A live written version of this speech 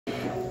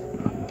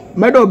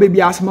medo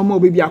baby asma mo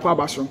baby akwa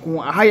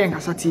basonko aha ye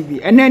nkasa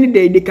TV ene ni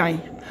dey kan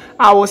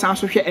a wo san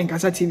so hwe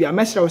nkasa TV a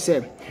mesra wo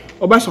se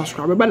oba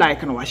subscribe be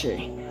like na wa share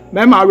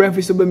me ma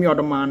remfi so be mi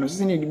odoma no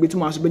so ne di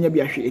betuma so benya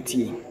bi ahwe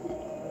etie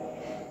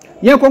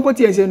ye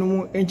konkoti ese no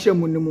mu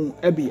enchiremu no mu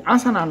abi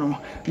ansana no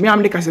me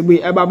am de kasebo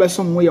eba be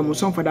som mo ye mo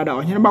som fadada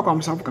ohene ba kwa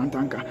msafo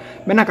kantanka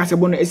me na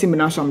kasebo no esi me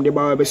na som de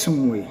ba be som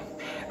mo ye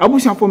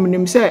abusiafo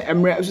menim se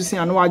emre asusi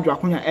anu adwo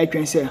akonya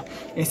etwen se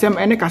ensem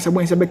ene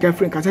kasebo ense be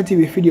kafrin kasa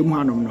TV video mu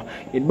hanom no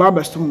it ba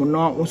be som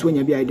no so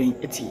nya bi aiden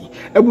eti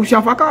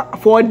abusiafo aka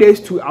 4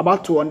 days to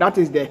about to, and that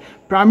is the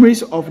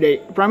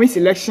primary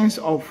selections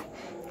of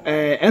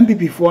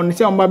MPP for no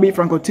say on baby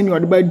Franco continue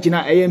the ba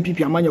gina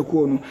MPP amanya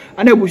ko no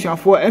ana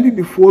abusiafo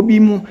MPP for bi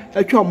mu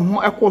atwa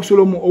mo ho ekọ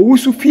Solomon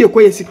Owusu fie ko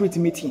ye secret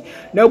meeting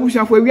na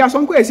abusiafo wi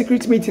aso ko ye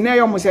secret meeting na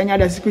ye mo se anya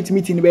da secret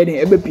meeting be den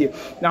ebepie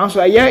na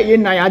so ye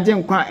na ya je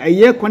nkwa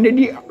ye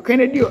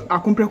Kennedy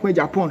akompre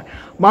Japan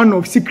man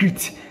of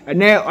secret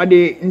na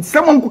ode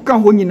nsam nkoka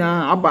ho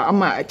nyina aba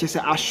ama chese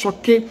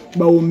ashoke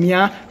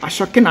Bawumia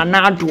ashoke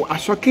Nana Addo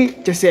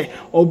ashoke chese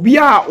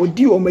obia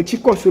odi omachi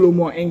ko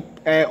Solomon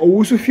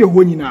Owusu fie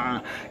ho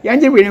nyina ya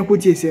nje we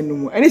nkoti ese no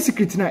mu any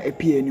secret na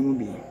apie ni mu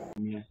bi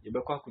ye be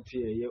kwa kuti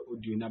ye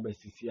audio na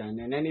basisi an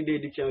na any day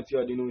dikan ti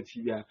odi no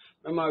TV a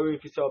mama we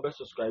fi say obe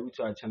subscribe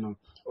to our channel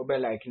obe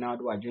like na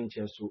do adwen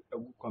che so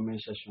egu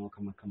comment section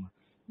kama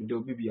me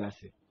do bibi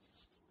ase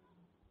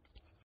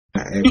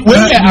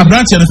when a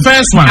branch the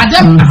first one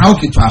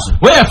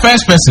where a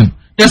first person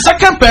the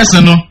second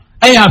person no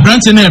a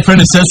branch na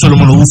friend say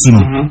Solomon Owusu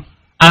no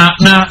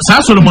na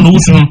sa Solomon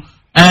Owusu no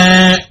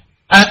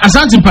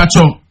Asante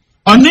Pacho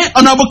oni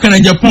honorable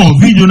Ken Japan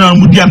video na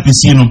mu dia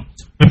pesi no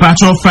me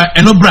Pacho fa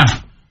enobra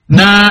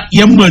na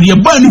yemori ye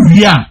ba no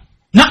wia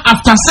na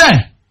after say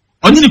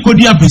oni ni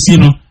kodi apesi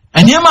no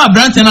enye ma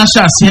branch na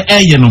sha ase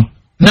eye no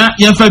na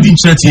yemfa bi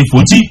nkyerete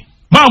foti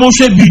ma mo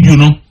hwe video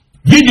no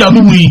video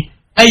amumu yi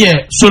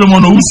eye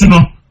Solomon Owusu no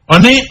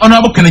oni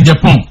honorable Ken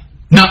Japan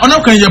na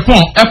honorable Ken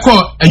Japan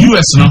eko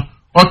US no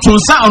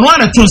otonsa ono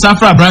ana tonsa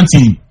fra branch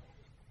yi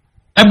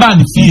eba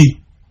ni fie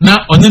na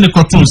oni ni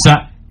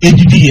kotonsa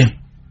edidiye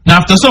na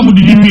after some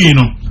didi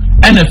no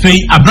ena fei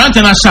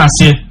abrante na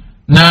hyase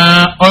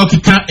na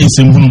okika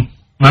ensemhunu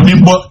ma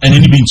membo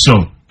eneni bi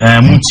ncho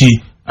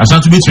muti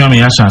asantu betuma me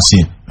ya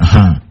hyase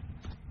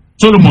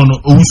Solomon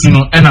Owusu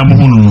no ena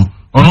muhunu no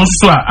ono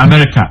so a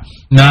America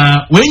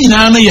na we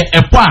nyina no ye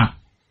epo a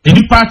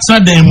edi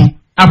partner dan mu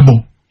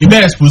abo e be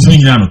expose ni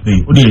nyina no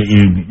pay o de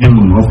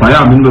o fa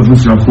ya me no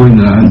fusu afo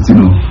nyina anti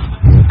no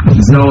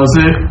is now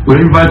say we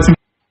invite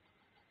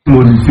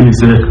mo di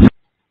face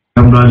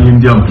I'm not in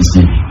the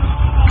office.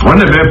 One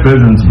of the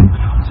presidents.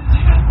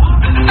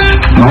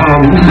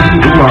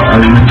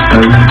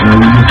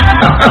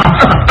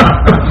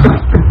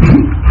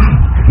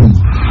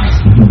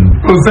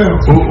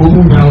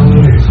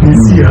 We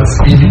see us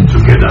feeding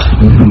together.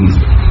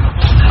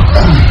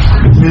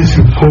 It makes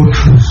you go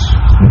truth.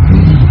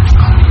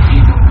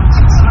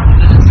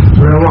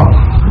 Well,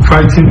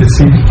 fighting the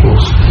same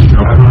cause. I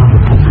don't have a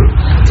problem.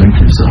 Thank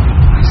you, sir.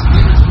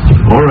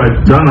 All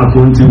right, Ghana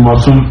appointing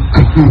Matum.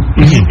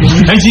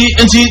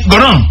 Enti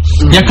Goron,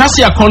 ya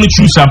kasi ya call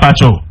truth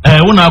apacho.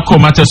 Una call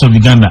matters of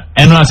Uganda.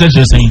 Eno ase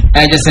je saying.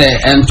 Just say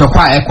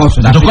ntokwa e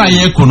koso da. Ntokwa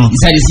ye ko no.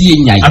 Isade si ye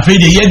nyai.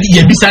 Afede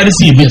ye bisade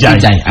si ye bejai.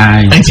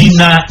 Enti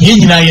na ye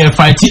nyina ye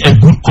fight a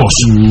good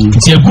cause.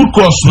 Enti a good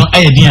cause no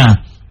e din a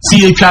si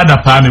ye twa da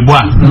pa me bo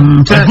a.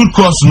 A good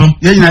cause no.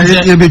 Ye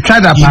nyina ye be twa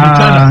da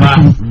pa.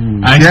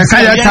 Ye ka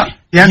ya ta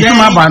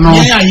yentuma ba no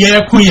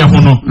ye kun ye ho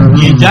no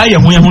ye ja ye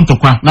ho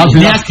ntokwa na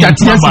fiat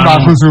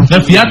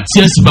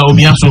ba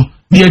omia so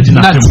ye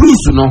dina na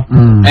truth no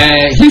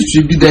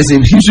history be there's a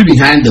history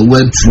behind the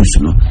word truth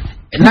no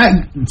na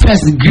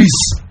first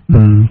Greece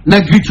na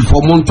Greek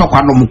for mon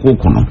tokwa no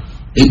mkoko no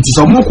enti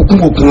so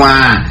mokoko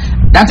a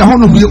that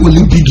one of the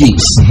Olympic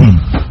Games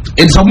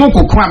enti so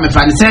mokoko a me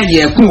fa say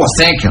ye kun wo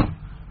cycle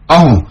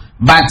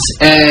but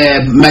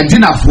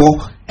Medina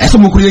for so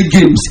mokure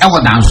games e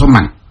wo dan so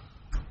man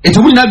it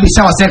will not be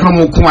our second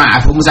more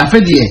from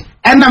Musafedi,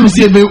 and I'm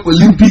saying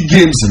Olympic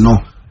Games, no.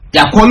 They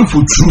are calling for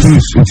truth.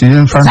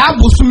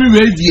 That was me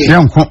ready,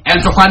 and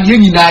to find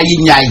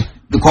Yai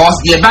because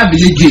the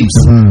Babylon Games.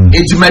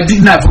 It's my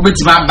dinner for me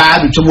to my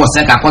bad, which was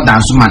like a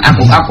dance man. I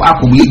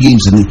could be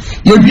games.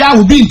 Your beer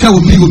will be in town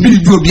with me, will be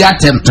to be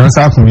attempt.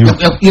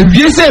 If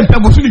you say,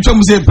 people to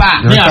say,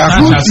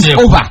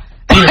 over.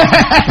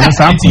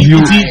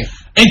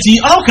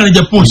 Enti all can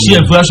Japan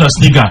share versus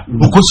nigga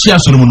who share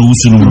Solomon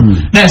Owusu no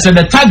na say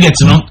the target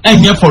no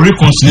enye for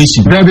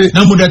reconciliation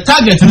na mo the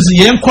target is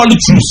yen call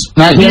it truth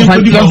na yen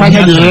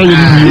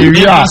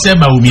say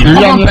Bawumia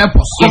common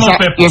purpose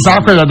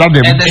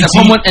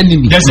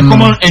there's a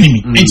common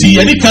enemy enti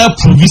yen can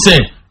prove say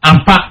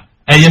ampa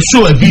you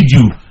show a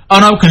video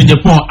on how can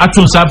Japan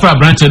aton safra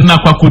branch na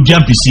kwa ko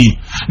diampisi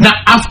na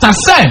after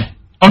say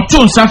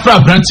aton safra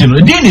branch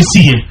no dey na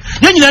see yen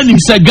nyina nim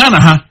say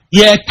Ghana ha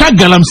ye ka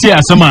galamse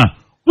asema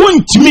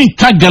wontimi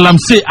ka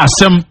galamse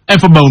asem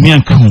efa Bawumia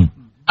nka ho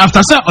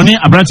after say oni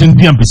abrantin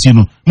bi ampesi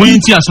no mo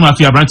yinti asoma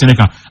afi abrantin ne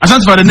ka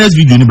asante for the next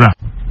video ni bra.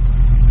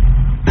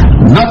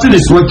 Nothing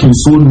is working,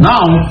 so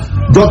now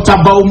Dr.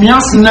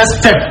 Bawumia's next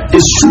step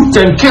is shoot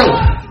and kill.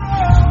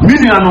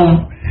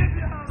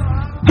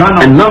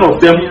 Ghana, and none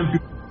of them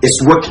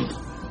is working.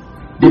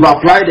 They've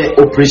applied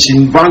the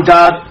Operation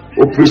Vanguard,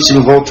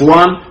 Operation Hot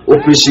 1,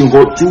 Operation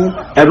Hot 2,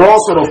 and all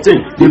sort of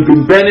things. They've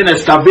been burning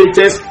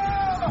excavators,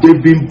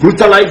 they've been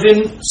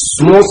brutalizing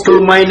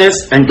small-scale miners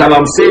and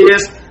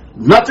galamseyers.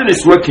 Nothing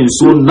is working,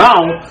 so now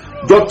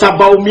Dr.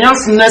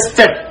 Bawumia's next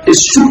step is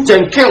shoot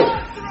and kill.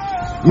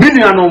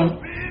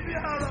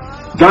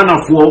 Ghana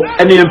for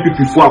any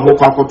MPP for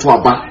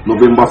Aba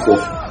November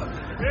 4th.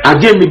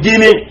 Again,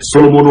 beginning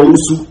Solomon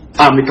Owusu,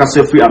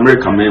 Amikase Free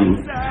America memu.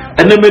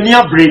 And the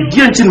mania break,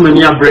 Giantin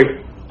mania break.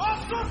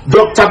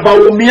 Dr.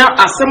 Bawumia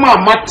Asema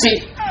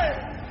Mati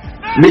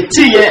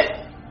Metiye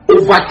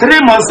over 3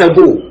 months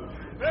ago.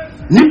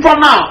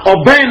 Nipana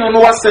obeying on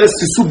what says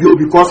Sisubio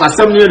because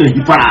Assembly in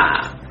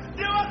Hipara.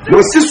 No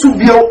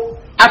Sisubio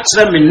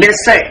actually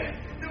nese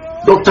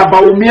Dr.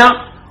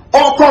 Bawumia.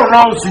 All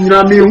rounds in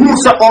me who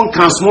say on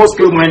can small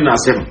scale mine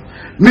asem.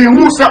 Me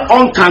who say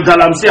on can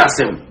galamsey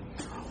asem.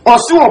 Or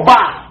so oba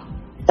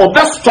or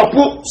best stop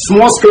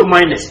small scale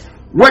miners.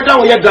 Whether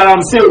we are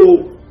galamsey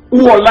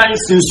who are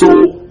license so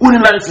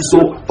license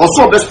so or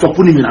so best stop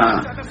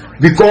na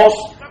because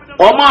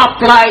Oma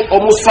apply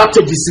almost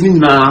strategies in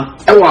na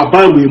ewa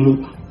banwe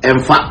mu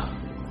emfa.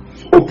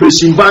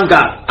 Operation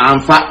Vanguard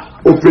amfa.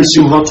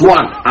 Operation Hot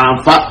 1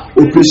 amfa.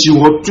 Operation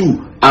Hot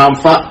 2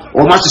 amfa.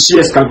 Oma shishi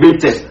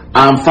excavators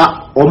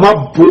amfa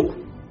oma bo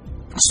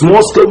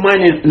small scale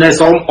mining na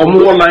so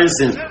omo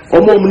license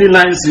omo mini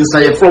license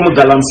ay from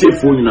galamsey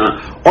fo nyina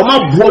oma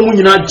bo mu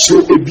nyina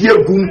chiro ebi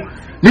egum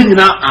ni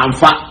nyina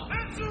amfa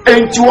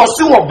enti wo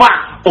se wo ba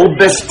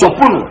obestop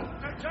no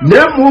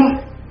na mum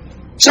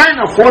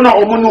China for na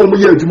omo no omo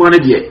ye adwuma ne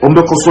de omo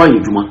bekoso aye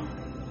adwuma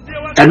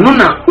eno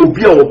na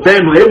obi a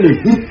oben no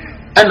enehu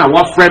na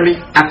wa frame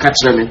aka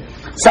kire me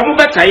samu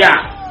beka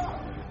ya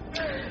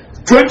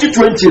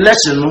 2020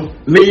 election no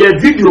me a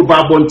video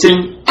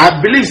babontin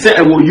I believe say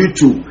on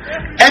YouTube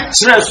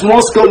extra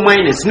small scale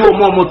miners no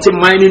more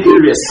mining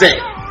area say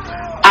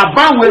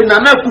aba we na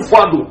na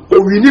kufuado o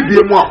wini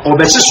bie mu a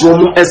obehyeso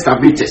mu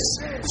excavators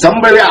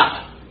somebody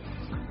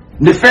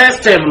the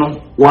first time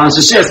no wan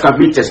hyehyɛ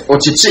excavators o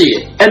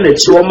chichie e na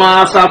chi o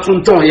ma sa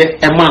tonton ye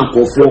e man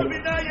kofo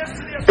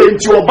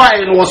enti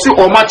obae no wo se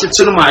o ma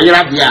chichi no ma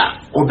yera de a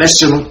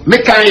obehye no me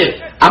kan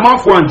ye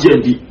amanfo anje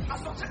ndi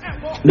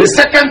the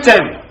second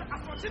time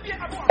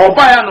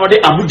Obaya no de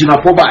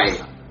Abujinapo bae.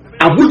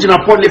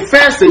 Abujinapo the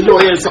first year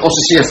yense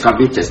osisi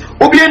excavators.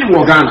 Obi eni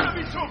mo Ghana.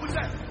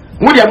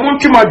 Mo de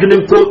montwe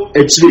madwene pro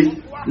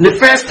actually the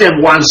first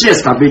time one share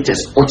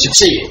excavators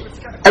ochiche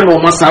e no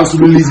ma sanso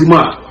release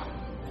ma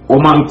o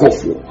man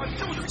kofo.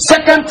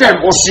 Second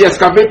time osisi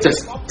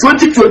excavators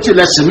 2020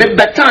 election me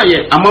beka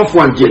ye amanfo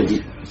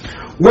angendi.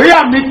 We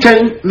are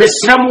making me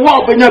sram wa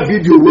obenya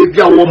video we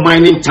bia wo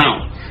mining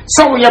town.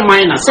 So we are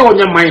miner, so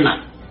we are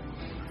miner.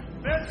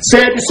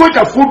 Say the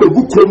soldier for the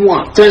good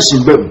cromwa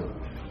tension bem.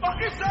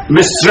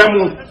 Mr.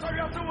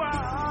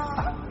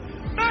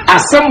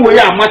 As some way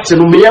I'm matching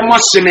me a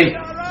machine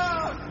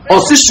or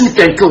shoot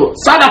and kill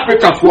South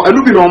Africa for a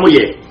little normal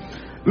year.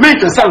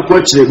 Make a sound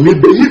question me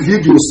believe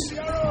videos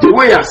the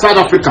way South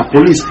Africa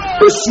police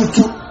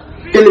shoot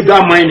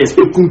illegal miners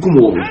a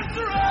kunkumo.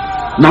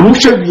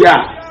 Namusha via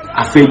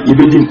a fake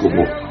evading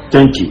kobo.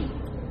 Thank you.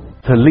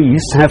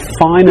 Police have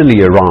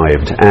finally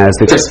arrived as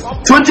the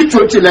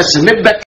 2020 election made back.